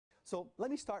So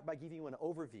let me start by giving you an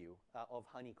overview of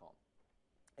Honeycomb.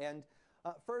 And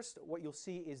first, what you'll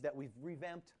see is that we've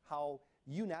revamped how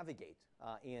you navigate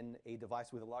in a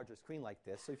device with a larger screen like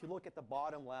this. So if you look at the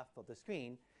bottom left of the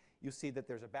screen, you see that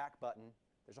there's a back button,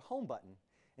 there's a home button,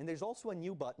 and there's also a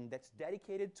new button that's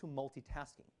dedicated to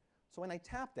multitasking. So when I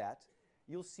tap that,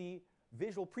 you'll see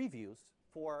visual previews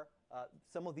for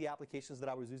some of the applications that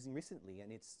I was using recently,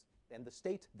 and the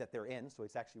state that they're in, so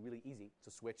it's actually really easy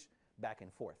to switch back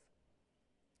and forth.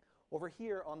 Over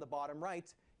here on the bottom right,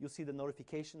 you'll see the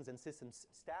notifications and systems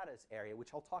status area, which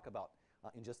I'll talk about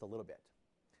in just a little bit.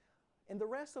 And the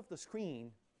rest of the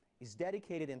screen is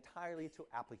dedicated entirely to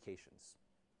applications.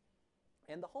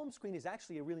 And the home screen is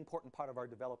actually a really important part of our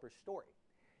developer story.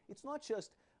 It's not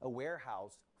just a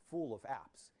warehouse full of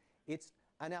apps. It's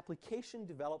an application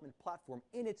development platform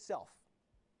in itself.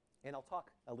 And I'll talk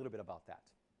a little bit about that.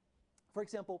 For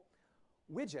example,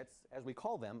 widgets, as we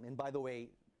call them, and by the way,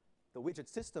 the widget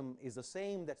system is the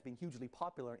same that's been hugely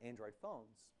popular in Android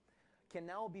phones, can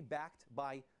now be backed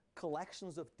by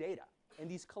collections of data. And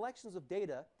these collections of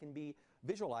data can be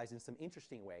visualized in some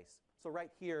interesting ways. So right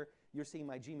here, you're seeing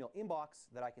my Gmail inbox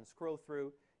that I can scroll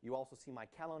through. You also see my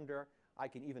calendar. I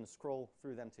can even scroll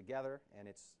through them together, and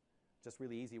it's just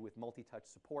really easy with multi-touch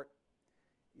support.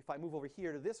 If I move over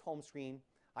here to this home screen,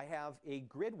 I have a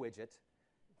grid widget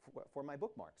for my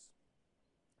bookmarks.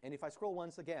 And if I scroll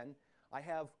once again, I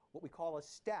have what we call a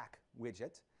stack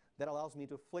widget that allows me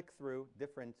to flick through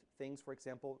different things, for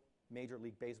example, Major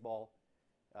League Baseball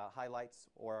highlights,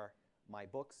 or my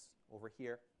books over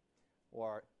here,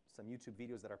 or some YouTube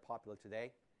videos that are popular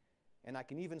today. And I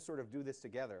can even sort of do this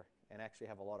together and actually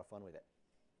have a lot of fun with it.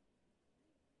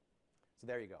 So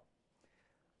there you go.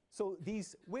 So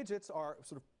these widgets are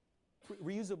sort of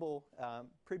reusable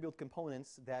pre-built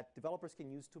components that developers can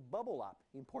use to bubble up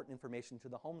important information to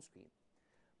the home screen.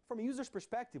 From a user's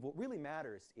perspective, what really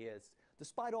matters is,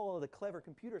 despite all of the clever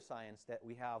computer science that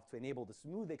we have to enable the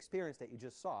smooth experience that you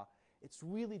just saw, it's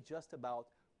really just about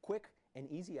quick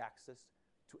and easy access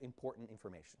to important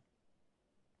information.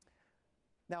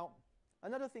 Now,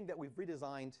 another thing that we've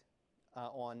redesigned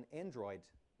on Android,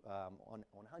 on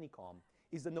Honeycomb,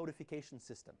 is the notification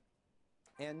system.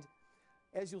 And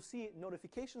as you'll see,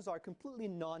 notifications are completely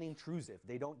non-intrusive.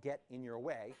 They don't get in your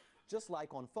way, just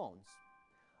like on phones.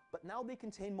 But now they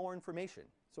contain more information.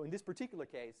 So in this particular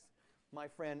case, my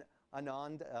friend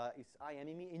Anand is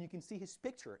IMing me, and you can see his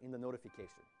picture in the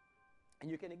notification. And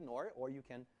you can ignore it, or you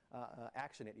can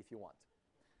action it if you want.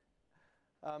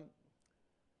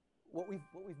 What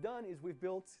we've done is we've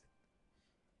built,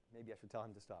 maybe I should tell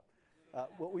him to stop.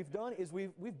 What we've done is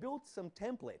we've built some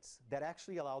templates that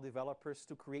actually allow developers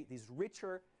to create these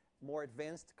richer, more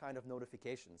advanced kind of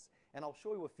notifications. And I'll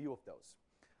show you a few of those.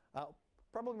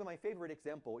 Probably my favorite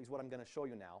example is what I'm going to show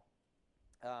you now.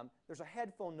 There's a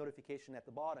headphone notification at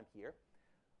the bottom here.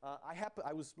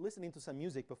 I was listening to some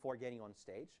music before getting on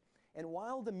stage. And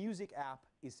while the music app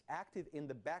is active in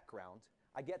the background,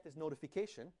 I get this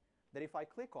notification that if I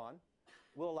click on,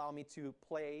 will allow me to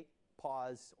play,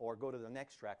 pause, or go to the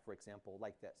next track, for example,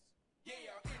 like this. Yeah,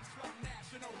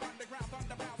 international underground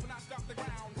thunderbounds when I stomp the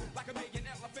ground like a million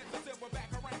elephants, a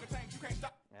silverback orangutan, you can't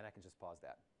stop. And I can just pause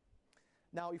that.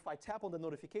 Now, if I tap on the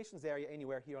notifications area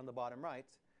anywhere here on the bottom right,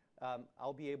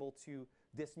 I'll be able to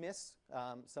dismiss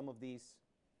some of these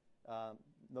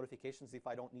notifications if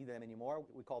I don't need them anymore.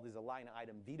 We call this a line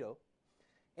item veto.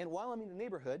 And while I'm in the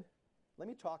neighborhood, let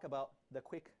me talk about the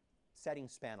quick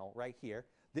settings panel right here.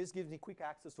 This gives me quick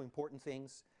access to important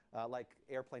things like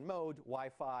airplane mode,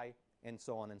 Wi-Fi, and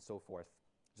so on and so forth,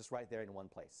 just right there in one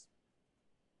place.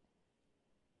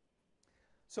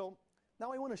 So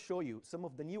now I want to show you some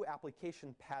of the new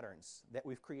application patterns that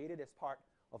we've created as part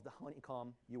of the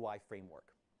Honeycomb UI framework.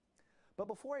 But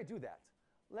before I do that,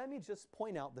 let me just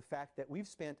point out the fact that we've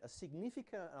spent a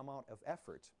significant amount of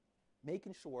effort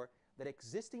making sure that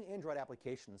existing Android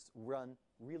applications run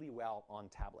really well on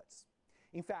tablets.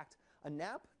 In fact, an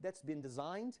app that's been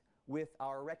designed with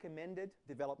our recommended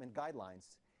development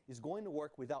guidelines is going to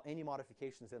work without any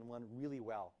modifications and run really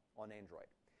well on Android.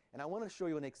 And I want to show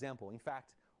you an example. In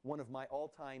fact, one of my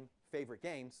all-time favorite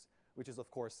games, which is,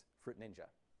 of course, Fruit Ninja.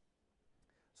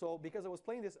 So because I was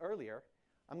playing this earlier,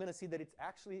 I'm going to see that it's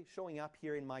actually showing up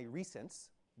here in my recents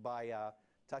by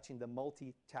touching the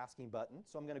multitasking button.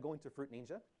 So I'm going to go into Fruit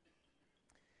Ninja.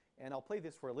 And I'll play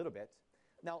this for a little bit.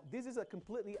 Now, this is a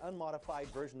completely unmodified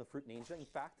version of Fruit Ninja. In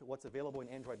fact, what's available in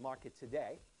Android market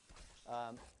today.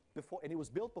 And it was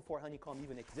built before Honeycomb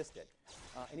even existed.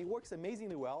 And it works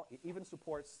amazingly well. It even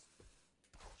supports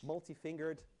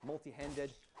multi-fingered,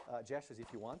 multi-handed gestures if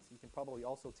you want. You can probably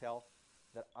also tell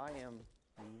that I am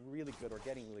really good, or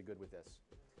getting really good with this.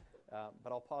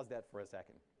 but I'll pause that for a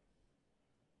second.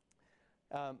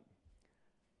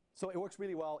 So it works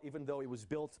really well, even though it was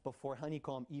built before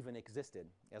Honeycomb even existed,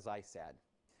 as I said.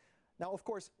 Now, of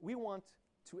course, we want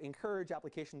to encourage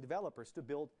application developers to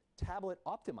build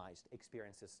tablet-optimized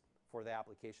experiences for their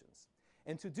applications.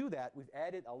 And to do that, we've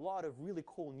added a lot of really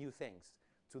cool new things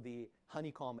to the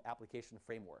Honeycomb application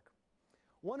framework.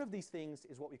 One of these things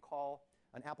is what we call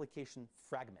an application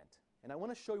fragment. And I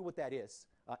want to show you what that is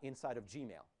inside of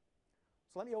Gmail.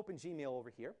 So let me open Gmail over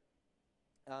here.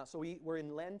 So we're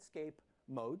in landscape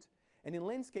mode. And in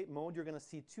landscape mode, you're going to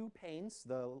see two panes,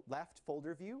 the left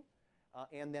folder view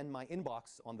and then my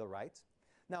inbox on the right.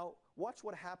 Now, watch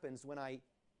what happens when I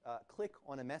click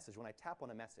on a message, when I tap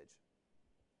on a message.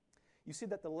 You see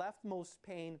that the leftmost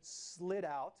pane slid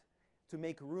out to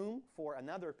make room for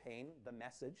another pane, the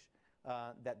message,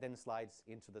 that then slides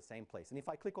into the same place. And if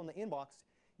I click on the inbox,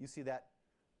 you see that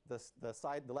the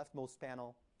leftmost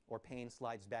panel or pane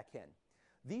slides back in.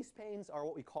 These panes are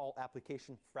what we call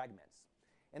application fragments.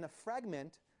 And a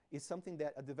fragment is something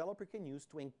that a developer can use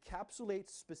to encapsulate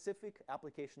specific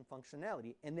application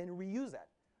functionality and then reuse that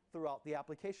throughout the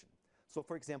application. So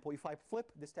for example, if I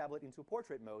flip this tablet into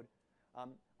portrait mode,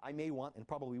 I may want, and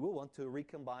probably will want, to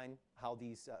recombine how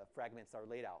these fragments are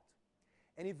laid out.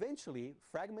 And eventually,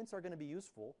 fragments are going to be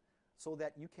useful so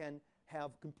that you can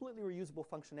have completely reusable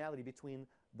functionality between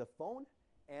the phone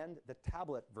and the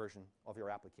tablet version of your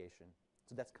application.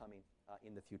 So that's coming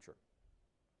in the future.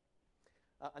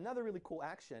 Another really cool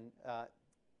action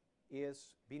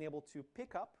is being able to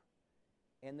pick up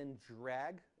and then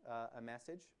drag a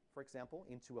message, for example,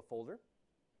 into a folder.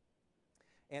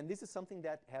 And this is something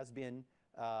that has been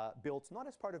built not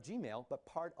as part of Gmail, but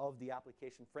part of the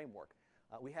application framework.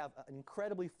 We have an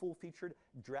incredibly full-featured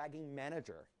dragging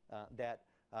manager that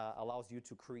allows you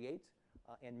to create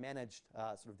and manage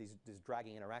sort of these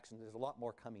dragging interactions. There's a lot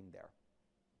more coming there.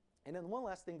 And then one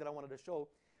last thing that I wanted to show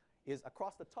is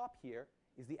across the top here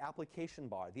is the application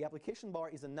bar. The application bar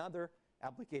is another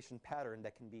application pattern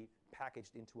that can be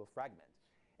packaged into a fragment.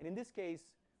 And in this case,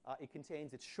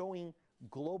 it's showing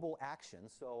global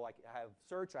actions. So I have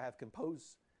search, I have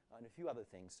compose, and a few other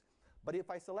things. But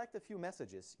if I select a few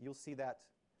messages, you'll see that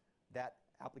that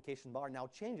application bar now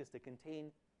changes to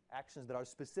contain actions that are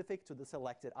specific to the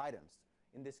selected items.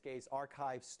 In this case,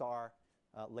 archive, star,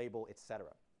 label, etc.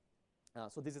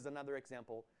 So this is another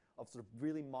example of sort of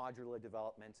really modular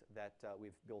development that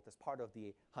we've built as part of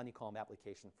the Honeycomb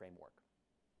application framework.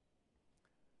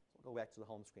 So we'll go back to the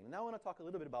home screen. And now I want to talk a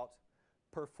little bit about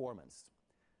performance.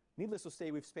 Needless to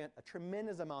say, we've spent a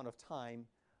tremendous amount of time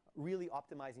really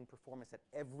optimizing performance at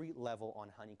every level on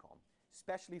Honeycomb,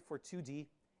 especially for 2D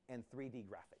and 3D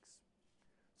graphics.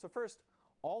 So first,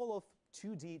 all of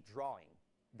 2D drawing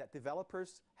that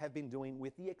developers have been doing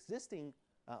with the existing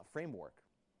framework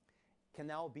can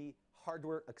now be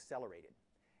hardware accelerated.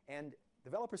 And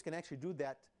developers can actually do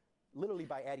that literally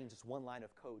by adding just one line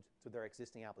of code to their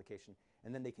existing application,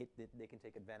 and then they can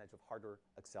take advantage of hardware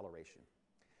acceleration.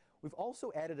 We've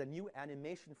also added a new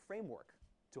animation framework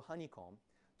to Honeycomb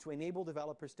to enable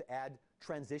developers to add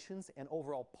transitions and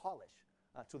overall polish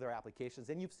to their applications.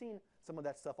 And you've seen some of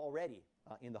that stuff already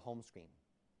in the home screen.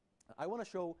 I want to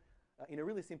show in a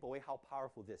really simple way how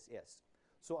powerful this is.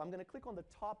 So I'm going to click on the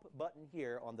top button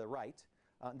here on the right.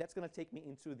 That's going to take me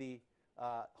into the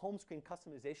home screen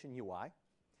customization UI.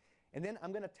 And then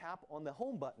I'm going to tap on the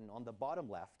home button on the bottom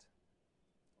left.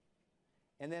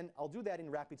 And then I'll do that in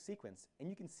rapid sequence. And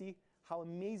you can see how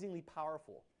amazingly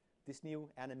powerful this new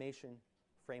animation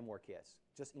framework is.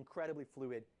 Just incredibly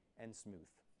fluid and smooth.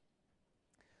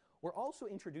 We're also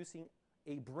introducing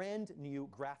a brand new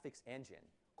graphics engine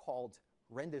called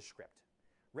RenderScript.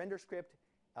 RenderScript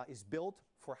is built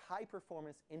for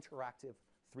high-performance interactive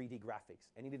 3D graphics.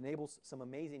 And it enables some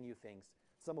amazing new things,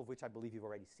 some of which I believe you've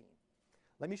already seen.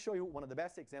 Let me show you one of the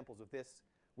best examples of this,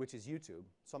 which is YouTube.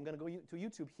 So I'm going to go to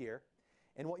YouTube here.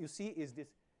 And what you see is this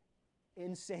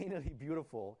insanely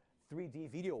beautiful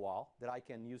 3D video wall that I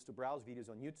can use to browse videos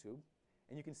on YouTube.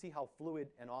 And you can see how fluid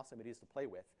and awesome it is to play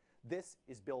with. This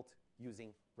is built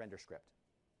using RenderScript.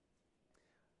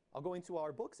 I'll go into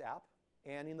our Books app.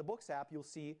 And in the Books app, you'll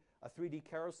see a 3D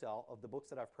carousel of the books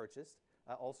that I've purchased,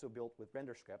 also built with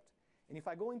RenderScript. And if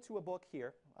I go into a book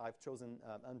here, I've chosen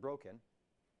Unbroken.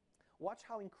 Watch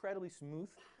how incredibly smooth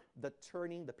the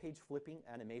turning, the page flipping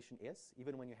animation is,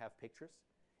 even when you have pictures.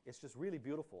 It's just really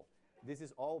beautiful. This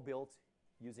is all built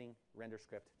using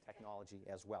RenderScript technology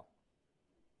as well.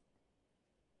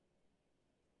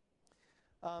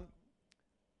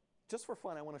 Just for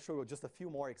fun, I want to show you just a few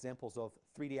more examples of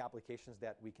 3D applications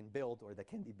that we can build or that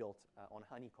can be built on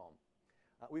Honeycomb.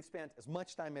 We've spent as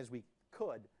much time as we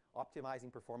could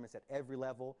optimizing performance at every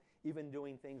level, even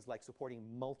doing things like supporting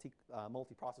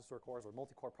multi-processor cores or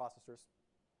multi-core processors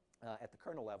at the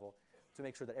kernel level to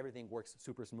make sure that everything works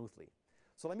super smoothly.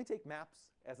 So let me take maps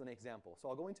as an example. So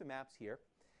I'll go into maps here.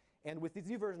 And with this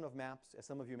new version of maps, as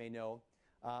some of you may know,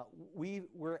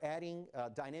 we're adding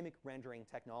dynamic rendering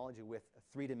technology with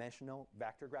three-dimensional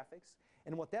vector graphics.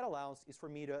 And what that allows is for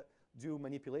me to do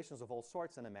manipulations of all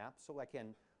sorts in a map. So I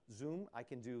can zoom, I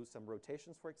can do some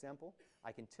rotations, for example.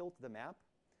 I can tilt the map.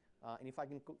 And if I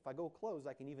go close,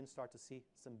 I can even start to see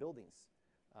some buildings.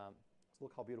 So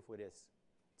look how beautiful it is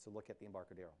to look at the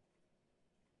Embarcadero.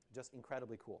 Just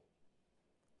incredibly cool.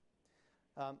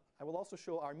 I will also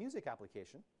show our music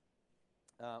application,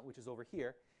 which is over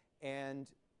here. And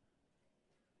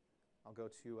I'll go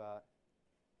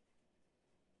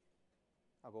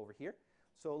over here.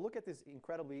 So look at this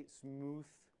incredibly smooth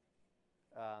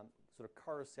sort of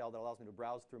carousel that allows me to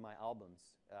browse through my albums.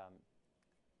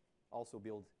 Also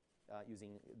build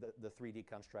using the 3D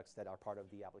constructs that are part of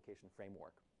the application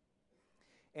framework.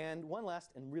 And one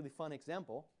last and really fun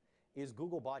example is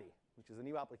Google Body, which is a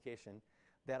new application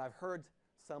that I've heard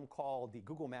some call the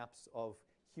Google Maps of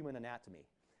human anatomy.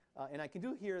 And I can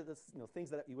do here this, things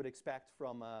that you would expect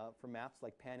from maps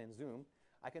like pan and zoom.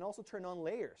 I can also turn on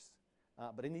layers.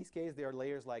 But in these cases, there are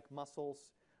layers like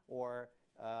muscles or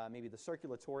maybe the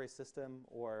circulatory system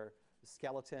or the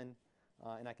skeleton.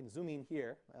 And I can zoom in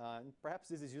here. And perhaps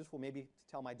this is useful maybe to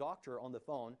tell my doctor on the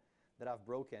phone that I've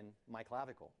broken my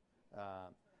clavicle.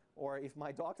 Or if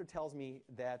my doctor tells me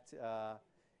that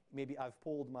maybe I've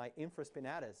pulled my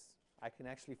infraspinatus, I can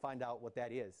actually find out what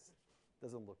that is.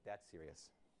 Doesn't look that serious.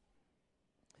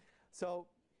 So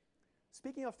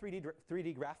speaking of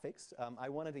 3D graphics, I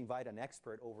wanted to invite an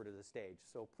expert over to the stage.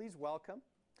 So please welcome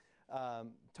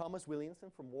Thomas Williamson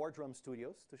from Wardrum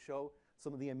Studios to show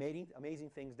some of the amazing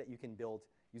things that you can build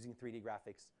using 3D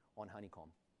graphics on Honeycomb.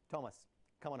 Thomas,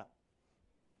 come on up.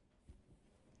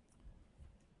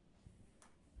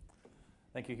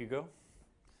 Thank you, Hugo.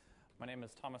 My name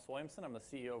is Thomas Williamson. I'm the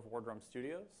CEO of Wardrum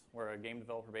Studios. We're a game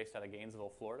developer based out of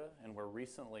Gainesville, Florida, and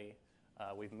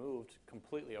we've moved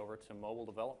completely over to mobile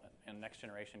development and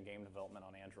next-generation game development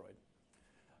on Android.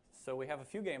 So we have a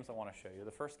few games I want to show you.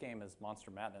 The first game is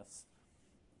Monster Madness.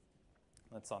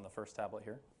 That's on the first tablet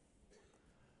here.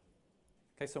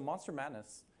 Okay, so Monster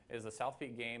Madness is a South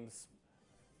Peak Games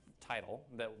title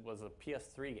that was a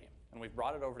PS3 game. And we've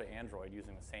brought it over to Android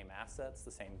using the same assets,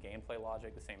 the same gameplay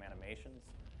logic, the same animations.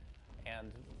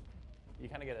 And you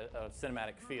kind of get a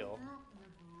cinematic feel.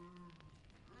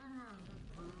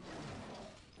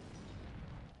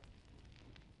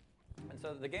 And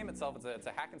so the game itself, it's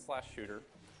a hack and slash shooter.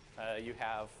 You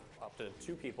have up to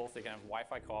 2 people, so you can have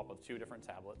Wi-Fi co-op with 2 different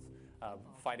tablets,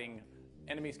 fighting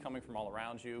enemies coming from all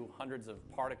around you, hundreds of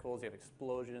particles, you have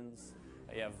explosions,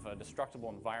 you have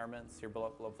destructible environments. Here, blow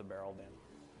up the barrel, Dan.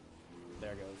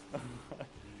 There it goes.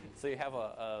 So you have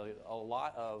a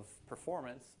lot of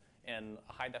performance in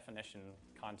a high-definition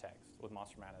context with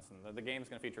Monster Madness. And the game is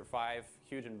going to feature 5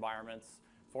 huge environments,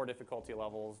 4 difficulty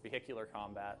levels, vehicular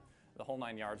combat, the whole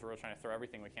 9 yards. We're really trying to throw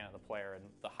everything we can at the player, and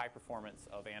the high performance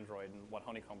of Android and what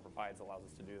Honeycomb provides allows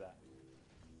us to do that.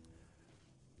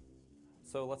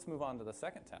 So let's move on to the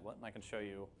second tablet, and I can show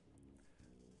you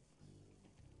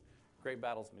Great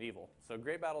Battles Medieval. So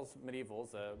Great Battles Medieval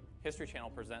is a History Channel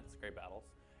presents Great Battles,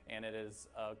 and it is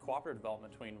a cooperative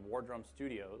development between Wardrum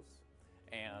Studios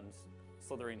and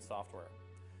Slytherin Software.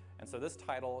 And so this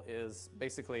title is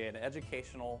basically an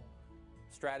educational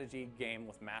strategy game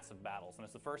with massive battles. And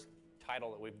it's the first title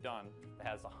that we've done that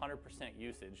has 100%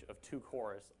 usage of 2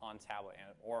 cores on tablet,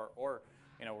 or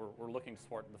we're looking to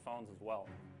support the phones as well.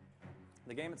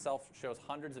 The game itself shows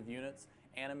hundreds of units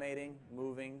animating,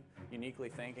 moving, uniquely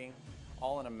thinking,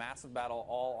 all in a massive battle,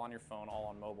 all on your phone, all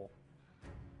on mobile.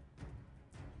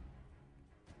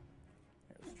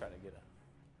 Here, let's try to get a...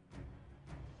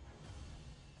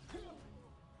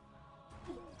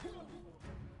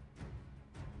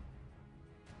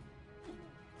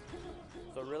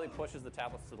 So it really pushes the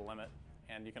tablets to the limit,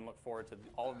 and you can look forward to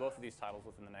both of these titles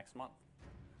within the next month.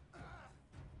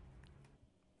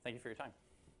 Thank you for your time.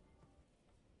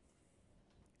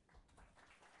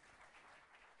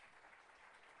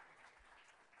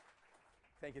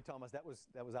 Thank you, Thomas. That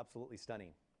was absolutely stunning.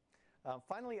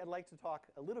 Finally, I'd like to talk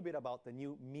a little bit about the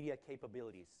new media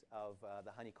capabilities of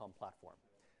the Honeycomb platform.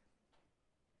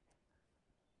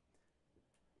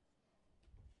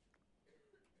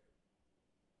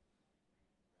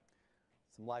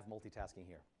 Some live multitasking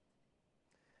here.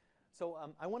 So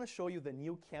I want to show you the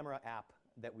new camera app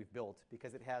that we've built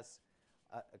because it has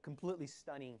a completely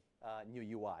stunning new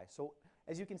UI. So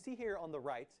as you can see here on the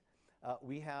right,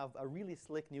 we have a really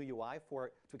slick new UI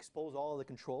to expose all of the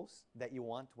controls that you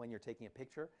want when you're taking a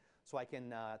picture. So I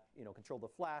can control the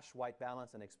flash, white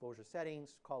balance, and exposure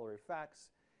settings, color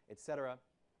effects, etc.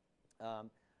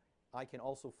 I can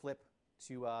also flip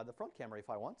to the front camera if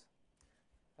I want.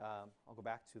 I'll go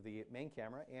back to the main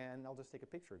camera, and I'll just take a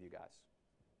picture of you guys.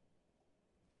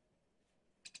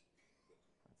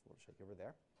 That's a little shake over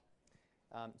there.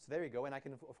 So there you go, and I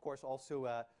can, of course,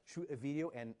 also shoot a video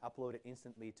and upload it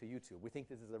instantly to YouTube. We think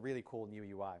this is a really cool new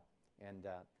UI, and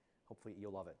hopefully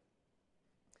you'll love it.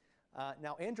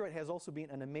 Now, Android has also been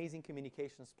an amazing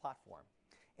communications platform,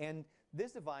 and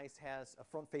this device has a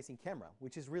front-facing camera,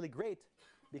 which is really great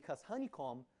because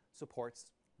Honeycomb supports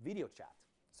video chat.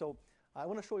 So I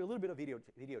want to show you a little bit of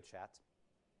video chat,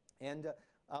 and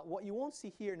what you won't see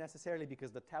here necessarily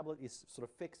because the tablet is sort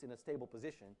of fixed in a stable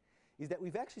position is that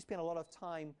we've actually spent a lot of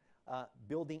time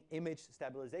building image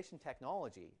stabilization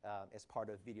technology as part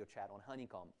of video chat on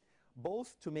Honeycomb,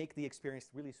 both to make the experience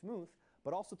really smooth,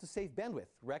 but also to save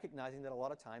bandwidth, recognizing that a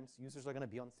lot of times users are going to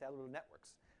be on cellular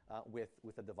networks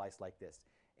with a device like this.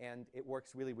 And it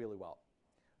works really, really well.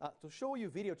 To show you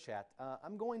video chat,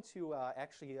 I'm going to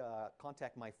actually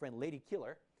contact my friend Lady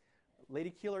Killer. Lady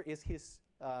Killer is his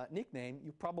nickname.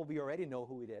 You probably already know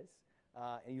who it is,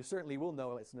 and you certainly will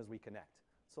know as soon as we connect.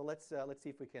 So let's see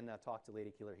if we can talk to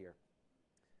Lady Killer here.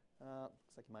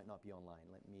 Looks like he might not be online.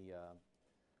 Let me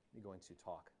go into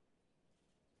talk.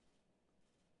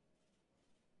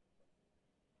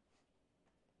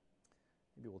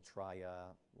 Maybe we'll try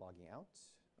logging out.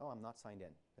 Oh, I'm not signed in.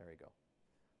 There we go.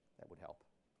 That would help.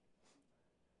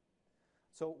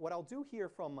 So what I'll do here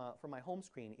from my home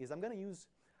screen is I'm going to use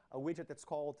a widget that's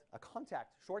called a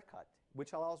contact shortcut,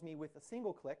 which allows me with a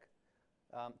single click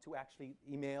to actually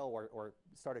email or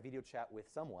start a video chat with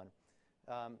someone.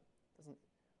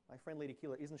 My friend Lady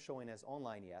Killer isn't showing as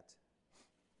online yet.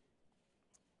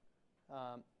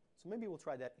 So maybe we'll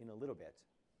try that in a little bit.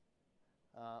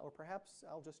 Or perhaps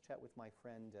I'll just chat with my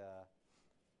friend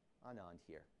Anand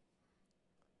here.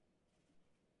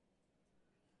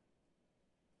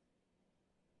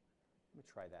 Let me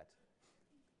try that.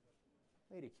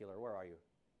 Lady Killer, where are you?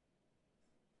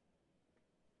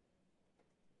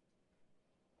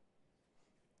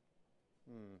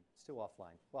 Still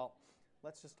offline. Well,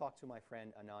 let's just talk to my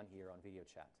friend Anand here on video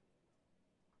chat.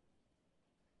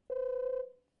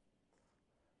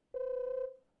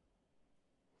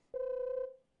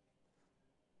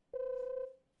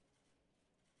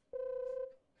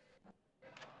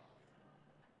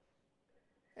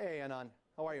 Hey, Anand.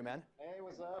 How are you, man? Hey,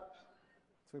 what's up?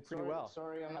 It's doing pretty well.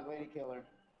 Sorry, I'm not Lady Killer.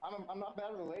 I'm not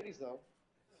bad with the ladies, though.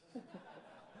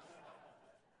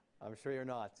 I'm sure you're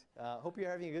not. Hope you're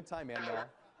having a good time, man.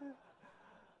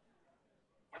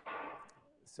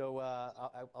 So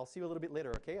I'll see you a little bit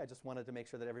later, okay? I just wanted to make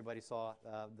sure that everybody saw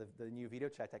the new video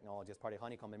chat technology as part of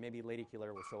Honeycomb, and maybe Lady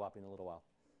Killer will show up in a little while.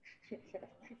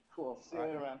 Cool. See you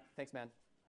later, man. Thanks, man.